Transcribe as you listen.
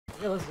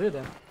Yeah, let's do it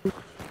then.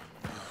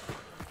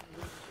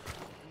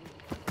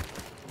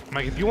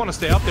 Mike, if you want to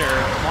stay up there,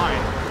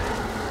 fine.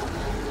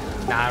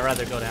 Nah, I'd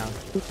rather go down.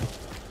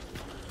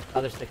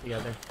 Rather stick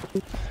together.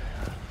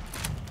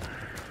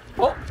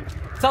 Oh!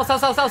 South,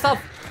 south, south, south, south!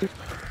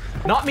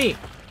 Not me!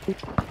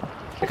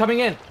 They're coming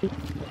in. You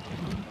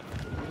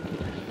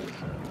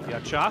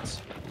got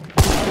shots?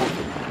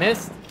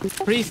 Missed.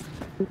 Priest.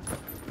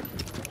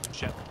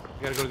 Shit.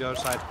 You gotta go to the other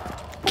side.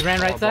 He ran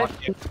right side.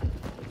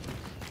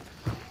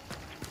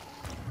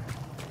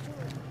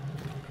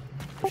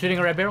 I'm shooting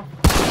a red barrel.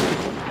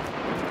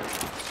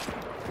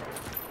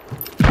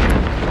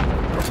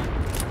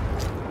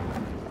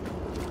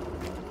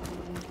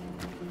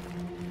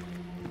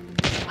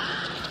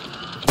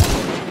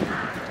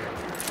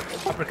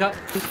 Uppercut.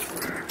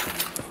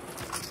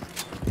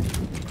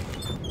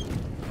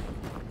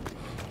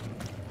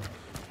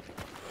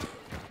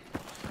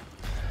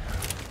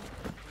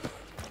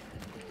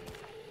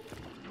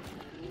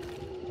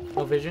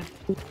 No vision.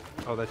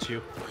 Oh, that's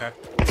you. Okay.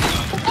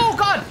 Oh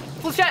god!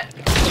 Full shot!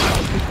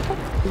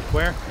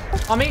 Where?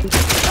 On me!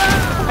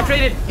 I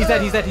traded! He's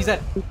dead, he's dead, he's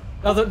dead.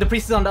 Oh, the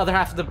priest is on the other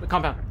half of the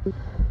compound.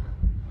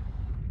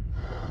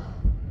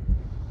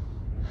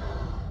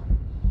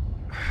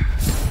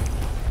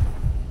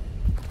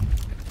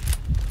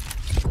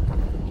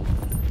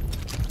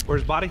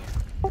 Where's body?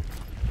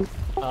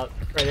 Right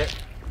there.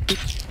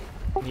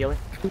 Kneeling.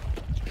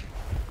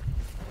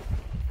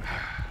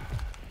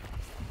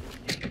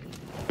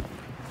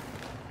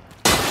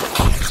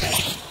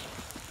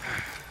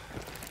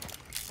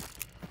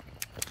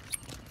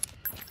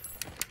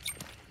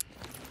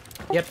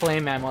 Get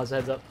flame ammo,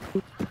 heads up.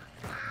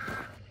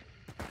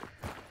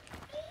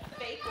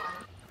 Fake one.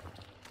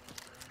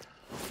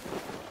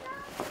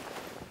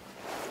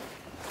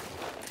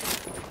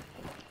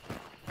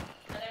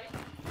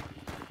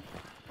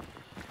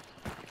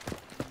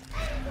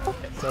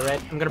 Okay, so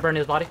red. I'm gonna burn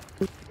his body.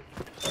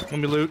 Let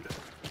me loot.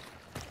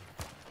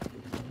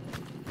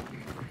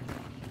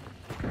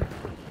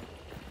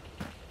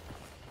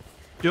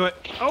 Do it.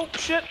 Oh,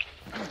 shit.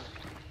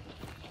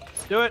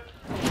 Do it.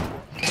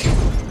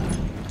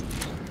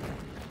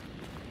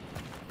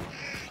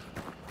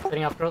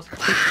 Setting up, girls.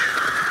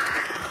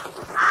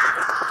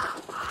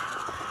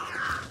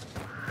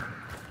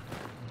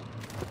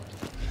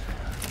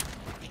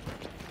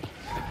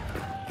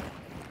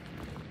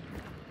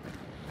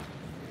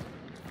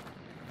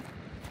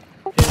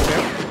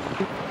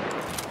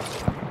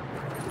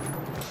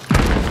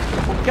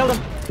 Killed him.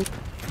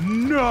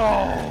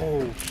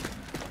 No!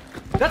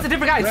 That's a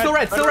different guy. Still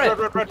red. Still red.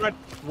 Red.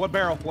 What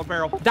barrel? What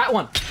barrel? That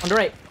one on the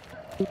right.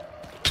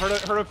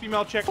 Heard a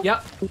female chick.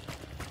 Yep.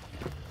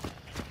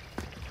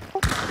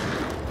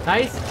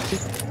 Nice.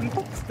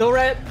 Still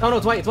red. Oh no,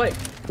 it's white. It's white.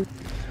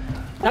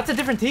 That's a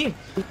different team.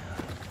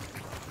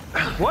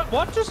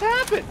 What just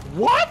happened?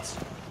 What?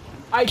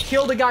 I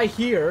killed a guy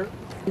here.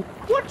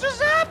 What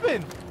just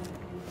happened?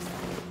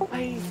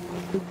 I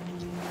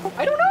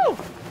don't know.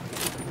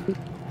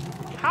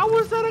 How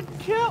was that a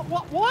kill?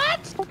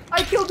 What?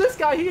 I killed this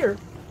guy here.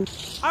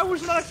 I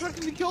was not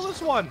expecting to kill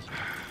this one.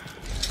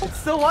 It's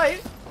still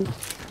white.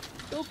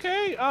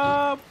 Okay,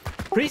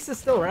 Priest is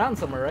still around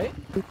somewhere, right?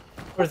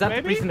 Or is that the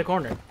Maybe? priest in the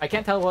corner? I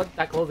can't tell what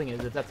that clothing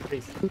is if that's the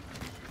priest.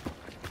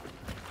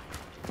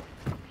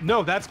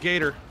 no, that's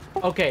Gator.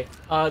 Okay,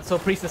 so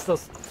priest is still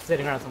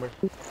sitting around somewhere.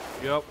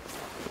 Yep.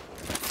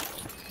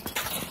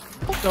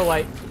 Still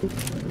white.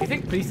 You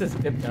think priest is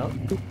dipped out?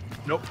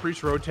 Nope,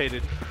 priest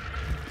rotated.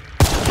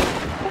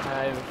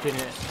 I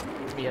didn't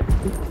see it.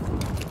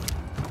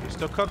 He's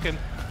still cooking.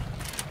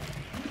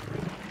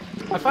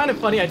 I find it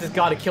funny I just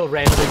got a kill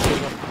randomly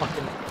shooting a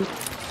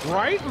fucking...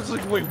 Right? I was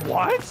like, wait,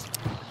 what?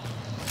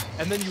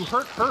 And then you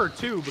hurt her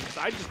too, because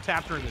I just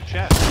tapped her in the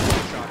chest.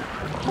 Shot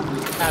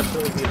her.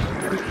 Absolutely.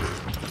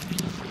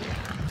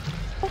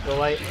 Still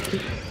white.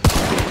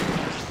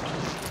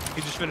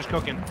 He just finished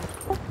cooking.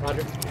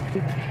 Roger.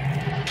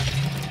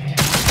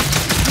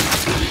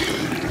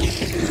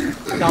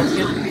 Scalp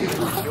skin.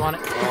 You want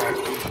it?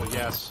 Well,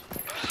 yes.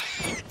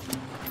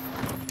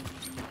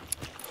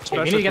 Okay,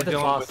 we need to get this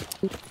boss.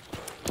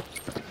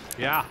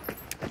 Yeah.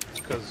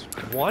 Because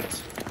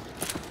what?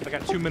 I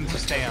got 2 minutes of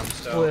stam,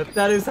 so. Flip,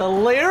 that is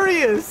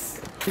hilarious!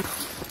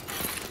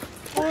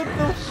 What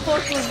the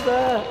fuck was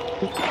that?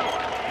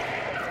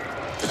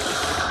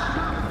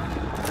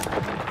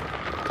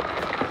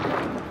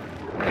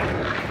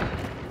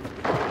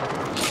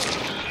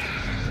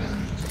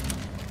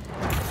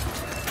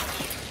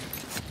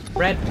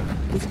 Red.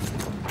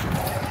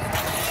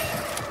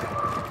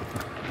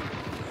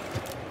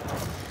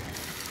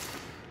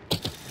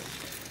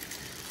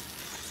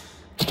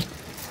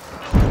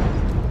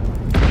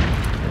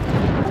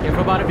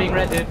 Careful about it being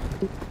red, dude.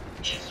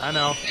 I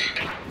know.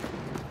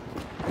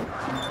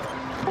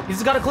 He's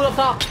just got a clue up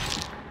top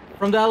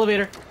from the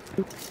elevator.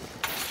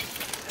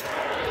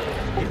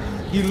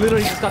 He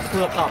literally just got the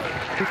clue up top.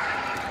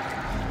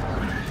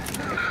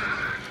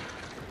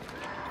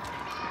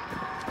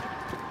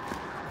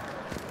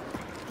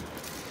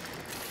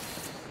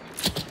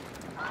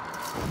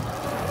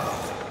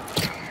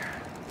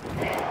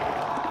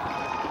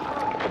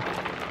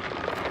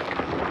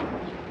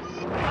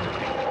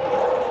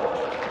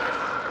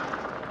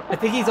 I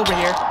think he's over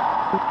here.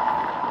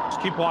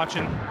 Just keep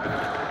watching.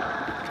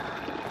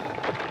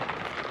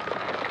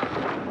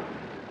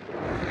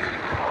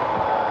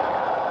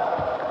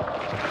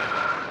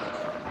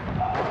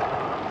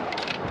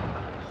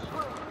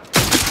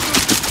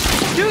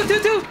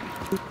 Two.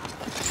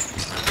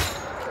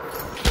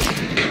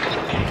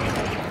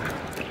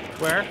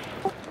 Where?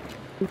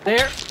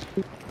 There.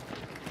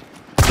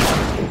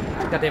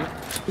 God damn it.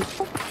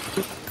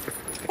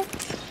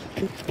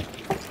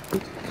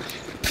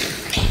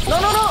 No.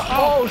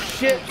 Oh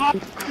shit.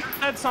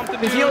 That's something.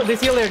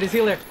 There's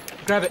heal there.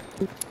 Grab it.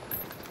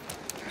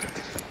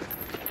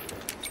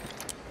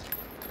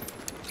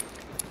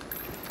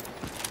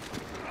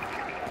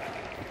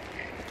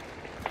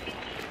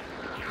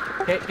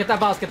 Okay, get that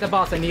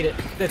boss. I need it.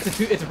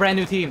 It's a brand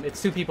new team.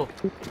 It's 2 people.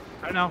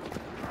 I know.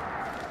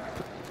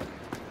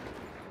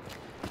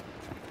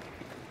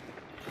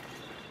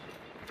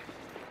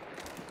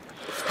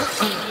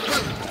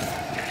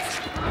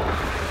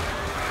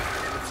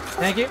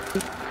 Thank you.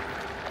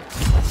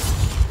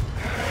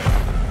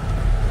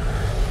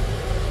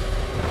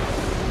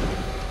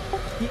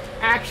 He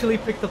actually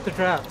picked up the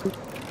trap.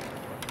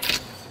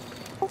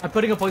 I'm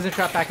putting a poison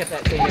trap back at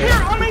that thing.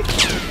 Here, on me!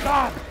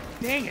 God,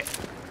 dang it.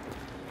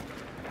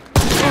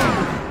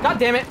 God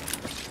damn it.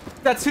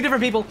 That's 2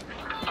 different people.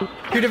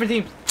 2 different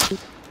teams.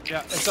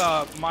 Yeah, it's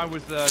mine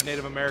was the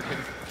Native American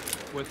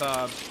with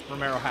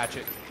Romero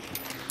hatchet.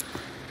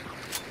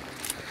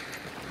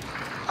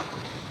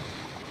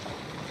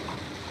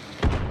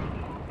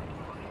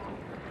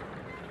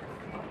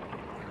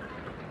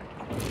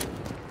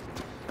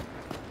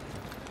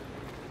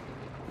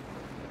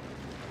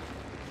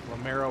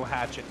 Romero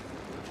hatchet.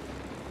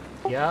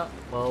 Yeah,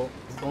 well,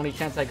 it's the only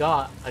chance I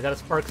got. I got a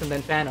Sparks and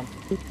then Phantom.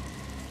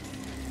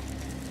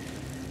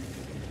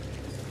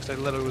 Because I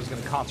literally was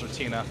gonna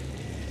concertina.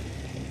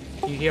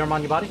 You hear him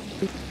on your body?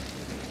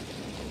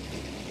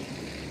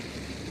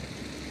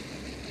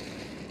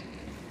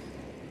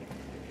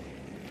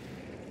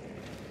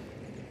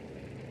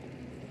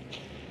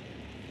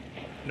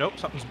 Nope,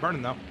 something's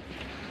burning though.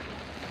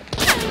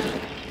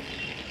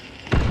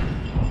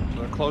 So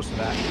they're close to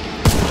that.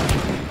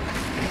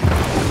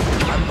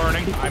 I'm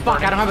burning.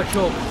 Fuck, I don't have a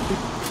choke.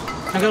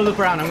 I'm gonna loop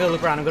around. I'm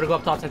gonna go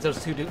up top since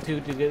there's two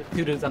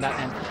dudes on that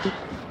end.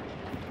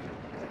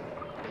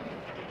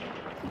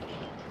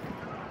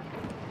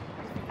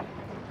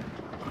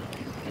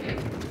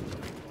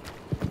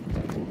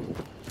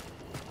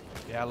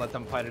 Yeah, let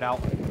them fight it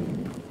out.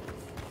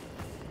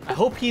 I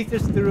hope he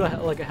just threw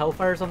like a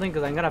hellfire or something,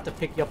 because I'm gonna have to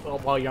pick you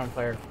up while you're on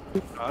fire.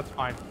 Oh, that's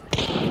fine.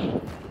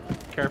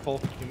 Careful,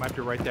 you might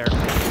be right there.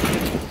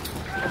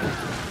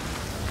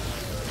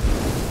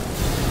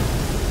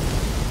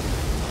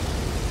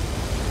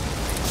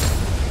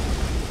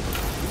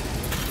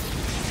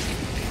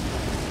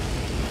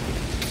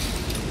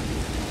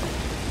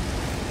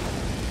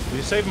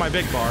 You saved my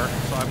big bar,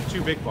 so I have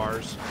 2 big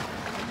bars.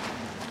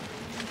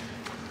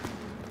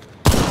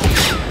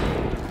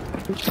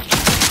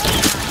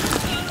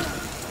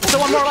 So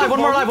one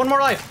more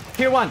alive.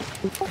 Here one.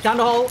 Down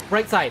the hall,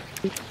 right side.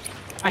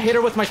 I hit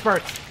her with my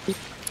sparks.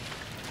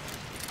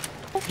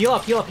 Heal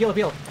up.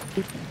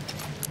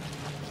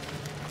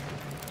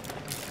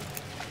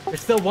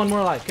 There's still one more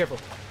alive, careful.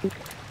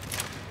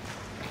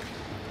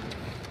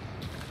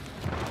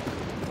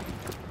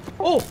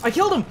 Oh, I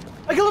killed him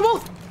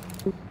both!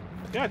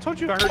 Yeah, I told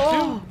you I heard 2.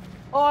 Oh,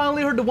 I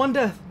only heard the one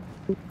death.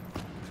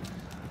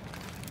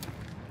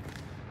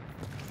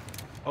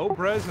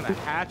 Obras and a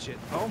hatchet.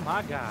 Oh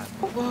my god.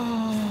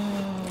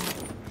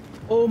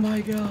 Oh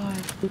my god.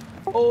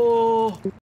 Oh.